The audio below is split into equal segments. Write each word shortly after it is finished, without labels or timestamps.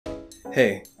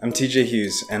Hey, I'm TJ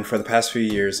Hughes, and for the past few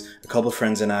years, a couple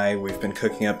friends and we've been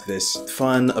cooking up this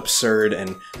fun, absurd,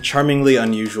 and charmingly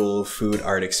unusual food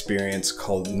art experience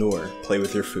called Nour, Play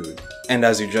With Your Food. And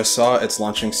as you just saw, it's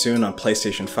launching soon on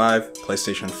PlayStation 5,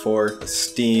 PlayStation 4,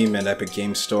 Steam, and Epic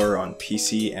Games Store on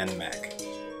PC and Mac.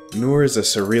 Nour is a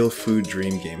surreal food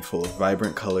dream game full of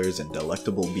vibrant colors and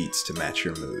delectable beats to match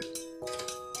your mood.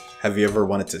 Have you ever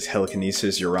wanted to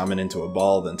telekinesis your ramen into a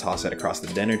ball, then toss it across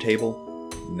the dinner table?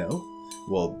 No?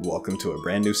 Well, welcome to a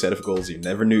brand new set of goals you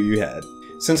never knew you had.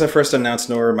 Since I first announced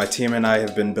Nour, my team and I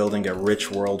have been building a rich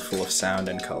world full of sound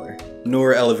and color.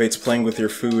 Nour elevates playing with your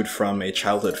food from a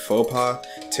childhood faux pas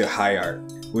to high art.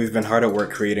 We've been hard at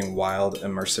work creating wild,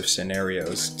 immersive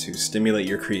scenarios to stimulate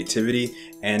your creativity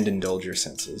and indulge your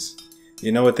senses.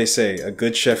 You know what they say, a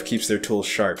good chef keeps their tools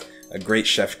sharp, a great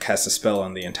chef casts a spell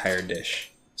on the entire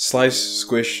dish. Slice,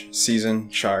 squish, season,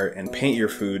 char, and paint your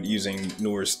food using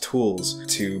Nour's tools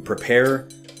to prepare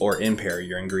or impair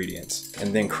your ingredients,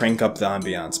 and then crank up the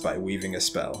ambiance by weaving a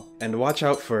spell. And watch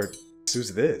out for...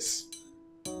 who's this?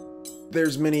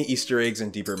 There's many Easter eggs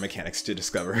and deeper mechanics to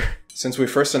discover. Since we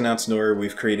first announced Nour,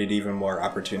 we've created even more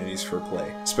opportunities for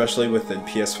play, especially with the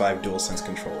PS5 DualSense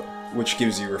controller, which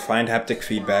gives you refined haptic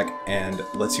feedback and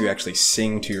lets you actually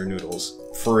sing to your noodles.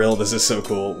 For real, this is so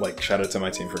cool. Like, shout out to my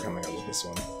team for coming up with this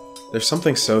one. There's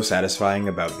something so satisfying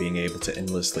about being able to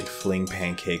endlessly fling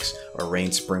pancakes or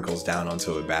rain sprinkles down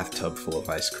onto a bathtub full of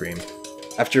ice cream.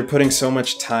 After putting so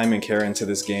much time and care into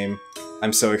this game,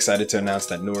 I'm so excited to announce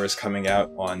that Nour is coming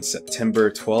out on September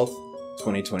 12th,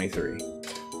 2023.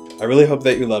 I really hope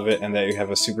that you love it and that you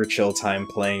have a super chill time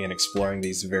playing and exploring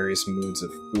these various moods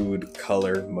of food,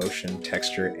 color, motion,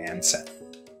 texture, and sound.